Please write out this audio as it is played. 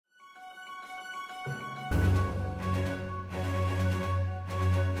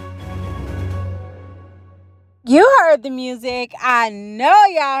You heard the music. I know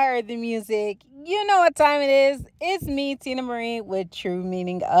y'all heard the music. You know what time it is. It's me, Tina Marie, with True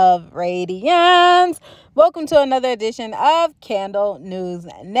Meaning of Radiance. Welcome to another edition of Candle News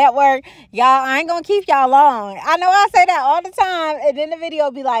Network. Y'all, I ain't gonna keep y'all long. I know I say that all the time, and then the video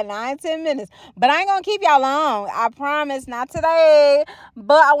will be like 9-10 minutes. But I ain't gonna keep y'all long. I promise, not today.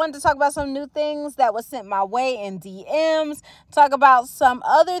 But I wanted to talk about some new things that was sent my way in DMs. Talk about some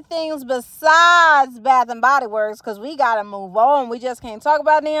other things besides Bath and Body Works, because we gotta move on. We just can't talk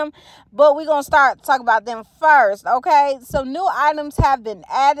about them. But we're gonna start talk about them first, okay? So new items have been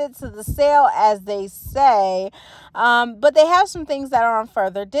added to the sale, as they say, but they have some things that are on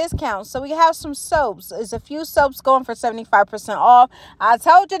further discounts. So we have some soaps. There's a few soaps going for 75% off. I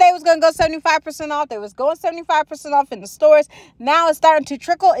told you they was gonna go 75% off. They was going 75% off in the stores. Now it's starting to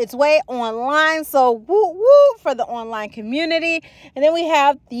trickle its way online. So woo woo for the online community. And then we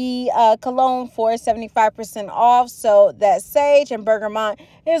have the cologne for 75% off. So that Sage and Bergamot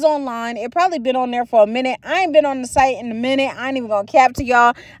is online. It probably been on there for a minute. I ain't been on the site in a minute. I ain't even gonna cap to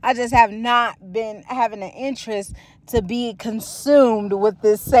y'all. I just have not been having an interest to be consumed with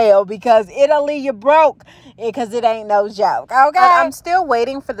this sale, because it'll leave you broke, because it ain't no joke. Okay, I'm still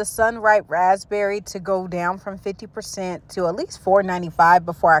waiting for the Sunripe Raspberry to go down from 50% to at least $4.95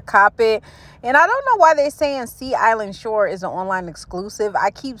 before I cop it. And I don't know why they're saying Sea Island Shore is an online exclusive. I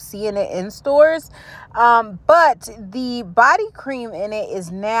keep seeing it in stores. But the body cream in it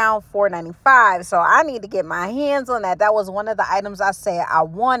is now $4.95. So I need to get my hands on that. That was one of the items I said I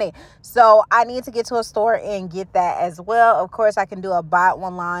wanted. So I need to get to a store and get that as well. Of course, I can do a buy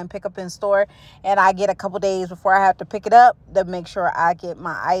online, pick up in store, and I get a couple days before I have to pick it up to make sure I get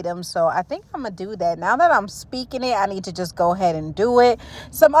my items. So I think I'm going to do that. Now that I'm speaking it, I need to just go ahead and do it.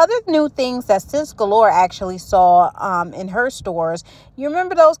 Some other new things that Sis Galore actually saw in her stores. You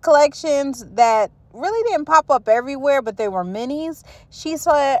remember those collections that really didn't pop up everywhere, but they were minis? She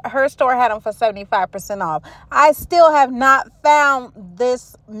said her store had them for 75% off. I still have not found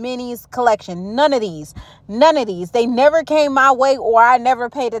this minis collection. None of these. They never came my way, or I never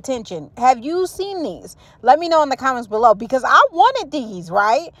paid attention. Have you seen these? Let me know in the comments below, because I wanted these,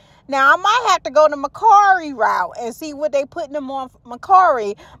 right? Now, I might have to go the Macari route and see what they putting them on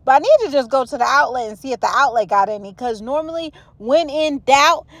Macari. But I need to just go to the outlet and see if the outlet got any. Because normally, when in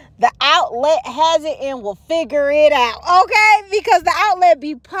doubt, the outlet has it and will figure it out. Okay? Because the outlet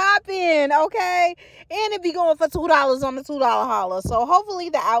be popping. Okay? And it be going for $2 on the $2 holler. So hopefully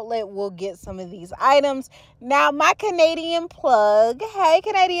the outlet will get some of these items. Now, my Canadian plug. Hey,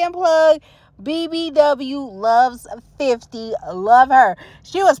 Canadian plug. BBW loves 50. Love her.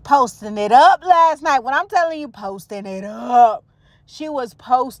 She was posting it up last night. When I'm telling you, posting it up, she was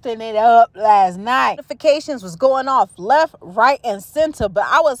posting it up last night. Notifications was going off left, right, and center, but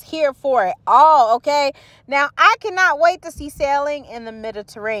I was here for it all. Okay, now I cannot wait to see sailing in the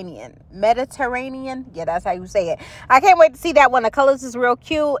Mediterranean. Yeah, that's how you say it. I can't wait to see that one. The colors is real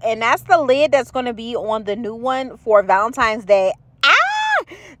cute, and that's the lid that's going to be on the new one for Valentine's Day.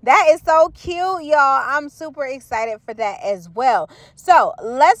 That is so cute, y'all. I'm super excited for that as well. So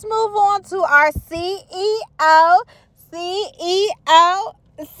let's move on to our CEO.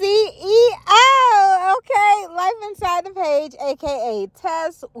 Okay, Life Inside the Page, aka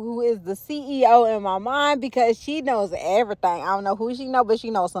Tess, who is the CEO in my mind, because she knows everything. I don't know who she knows, but she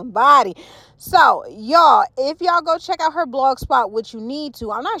knows somebody. So y'all, if y'all go check out her blog spot, which you need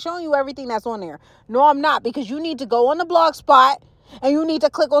to, I'm not showing you everything that's on there. No, I'm not, because you need to go on the blog spot and you need to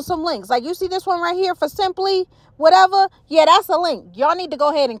click on some links. Like you see this one right here for Simply whatever. Yeah, that's a link. Y'all need to go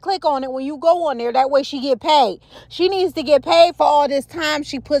ahead and click on it when you go on there. That way she get paid. She needs to get paid for all this time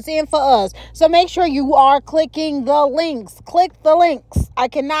she puts in for us. So make sure you are clicking the links. Click the links. I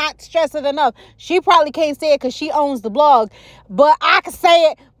cannot stress it enough. She probably can't say it because she owns the blog, but I can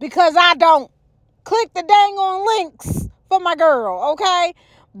say it because I don't. Click the dang on links for my girl, okay?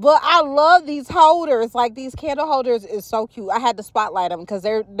 But I love these holders. Like, these candle holders is so cute. I had to spotlight them because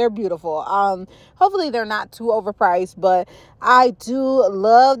they're beautiful. Hopefully they're not too overpriced, but I do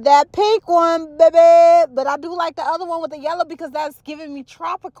love that pink one, baby. But I do like the other one with the yellow because that's giving me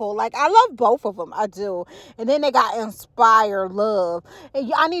tropical. Like, I love both of them. I do. And then they got Inspire Love.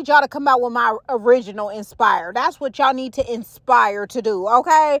 And I need y'all to come out with my original Inspire. That's what y'all need to inspire to do,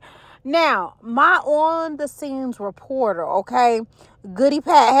 okay? Now, my on-the-scenes reporter, okay? Goody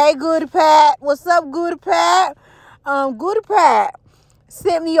Pat. Hey, Goody Pat. What's up, Goody Pat? Goody Pat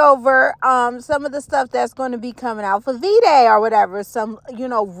sent me over some of the stuff that's going to be coming out for V-Day or whatever. Some,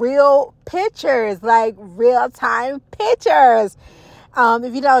 real pictures, like real-time pictures.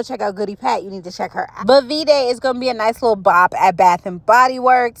 If you don't check out Goody Pat, you need to check her out. But V-Day is going to be a nice little bop at Bath and Body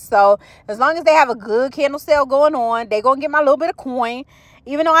Works. So as long as they have a good candle sale going on, they're going to get my little bit of coin.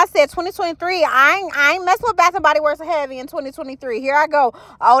 Even though I said 2023, I ain't messing with Bath and Body Works heavy in 2023. Here I go.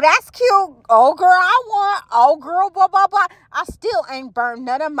 Oh, that's cute. Oh, girl, I want. Oh, girl, blah, blah, blah. I still ain't burned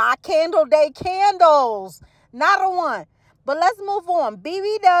none of my Candle Day candles. Not a one. But let's move on.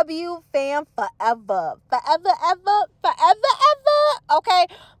 BBW fan forever. Forever, ever, forever, ever. Okay.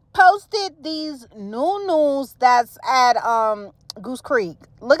 Posted these new that's at Goose Creek.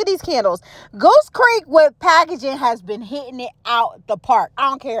 Look at these candles. Goose Creek with packaging has been hitting it out the park. I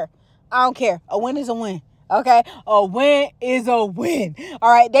don't care. A win is a win. Okay? A win is a win.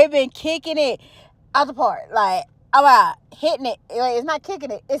 All right? They've been kicking it out the park. Like, all right, hitting it. Like, it's not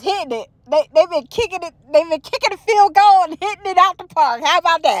kicking it. It's hitting it. They've been kicking it. They've been kicking the field goal and hitting it out the park. How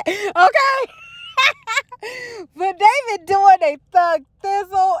about that? Okay? But they've been doing a thug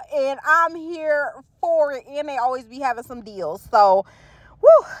thizzle, and I'm here for it. And they always be having some deals. So, woo,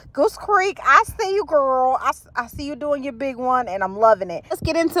 Goose Creek, I see you, girl. I see you doing your big one, and I'm loving it. Let's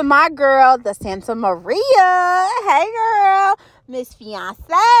get into my girl, the Santa Maria. Hey, girl. Miss Fiance.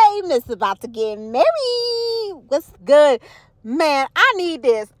 Miss about to get married. What's good? Man, I need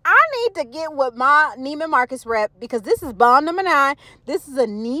this. I need to get with my Neiman Marcus rep because this is Bond number 9. This is a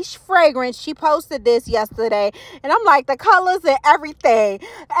niche fragrance. She posted this yesterday. And I'm like, the colors and everything.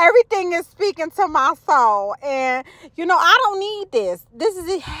 Everything is speaking to my soul. And, you know, I don't need this. This is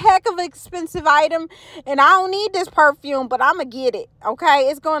a heck of an expensive item. And I don't need this perfume, but I'm going to get it. Okay?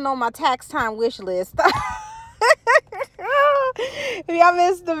 It's going on my tax time wish list. If y'all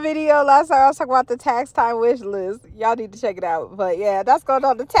missed the video last time I was talking about the tax time wish list, y'all need to check it out. But yeah, that's going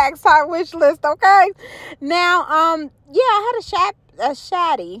on the tax time wish list. Okay, now yeah, I had a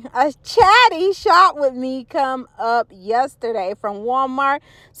chatty shop with me come up yesterday from Walmart.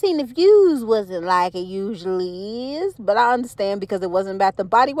 Seeing the views wasn't like it usually is, but I understand because it wasn't Bath and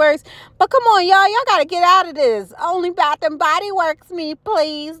Body Works. But come on, y'all gotta get out of this. Only Bath and Body Works me,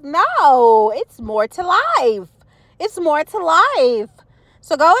 please. No, it's more to life. It's more to life.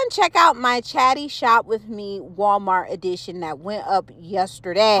 So go and check out my Chatty Shop with Me Walmart edition that went up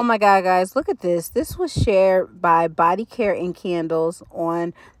yesterday. Oh my God, guys, look at this. This was shared by Body Care and Candles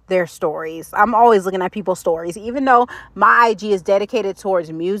on their stories. I'm always looking at people's stories. Even though my IG is dedicated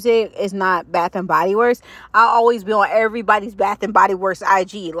towards music, it's not Bath and Body Works. I'll always be on everybody's Bath and Body Works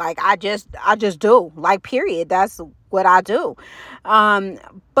IG. Like I just do. Like period. That's what I do.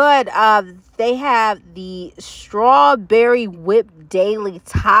 But they have the strawberry whip daily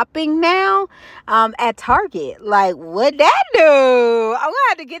topping now at Target. Like, what that do? I'm gonna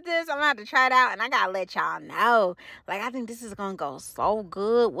have to get this. I'm gonna have to try it out, and I gotta let y'all know. Like, I think this is gonna go so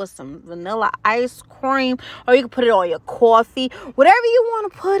good with some vanilla ice cream, or you can put it on your coffee, whatever you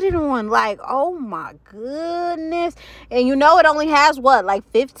want to put it on. Like, oh my goodness. And you know it only has what, like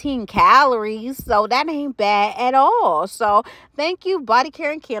 15 calories, so that ain't bad at all. So thank you, Body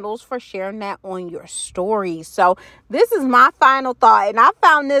Care and Candles, for sharing that on your story. So this is my final thought, and I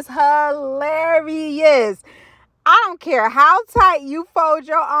found this hilarious. I don't care how tight you fold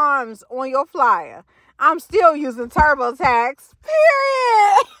your arms on your flyer. I'm still using TurboTax,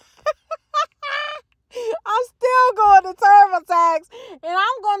 period. I'm still going to TurboTax, and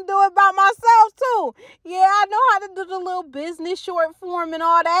I'm going to do it by myself, too. Yeah, I know how to do the little business short form and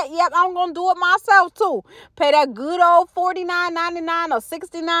all that. Yep, I'm going to do it myself, too. Pay that good old $49.99 or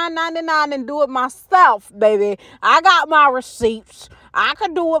 $69.99 and do it myself, baby. I got my receipts. I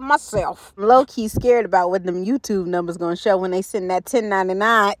could do it myself. I'm low-key scared about what them YouTube numbers going to show when they send that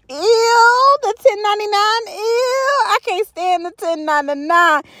 $10.99. Ew, the $10.99. Ew, I can't stand the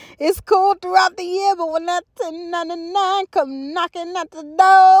 $10.99. It's cool throughout the year, but when that $10.99 come knocking at the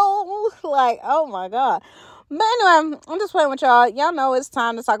door, like, oh my God. But anyway, I'm just playing with y'all. Y'all know it's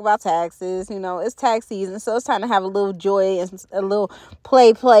time to talk about taxes. You know, it's tax season, so it's time to have a little joy and a little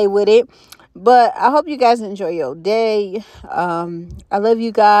play with it. But I hope you guys enjoy your day. I love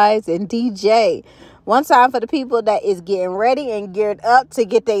you guys. And DJ, one time for the people that is getting ready and geared up to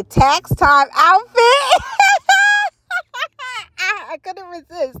get their tax time outfit. I couldn't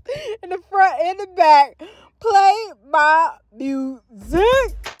resist. In the front and the back, play my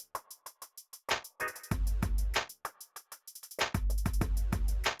music.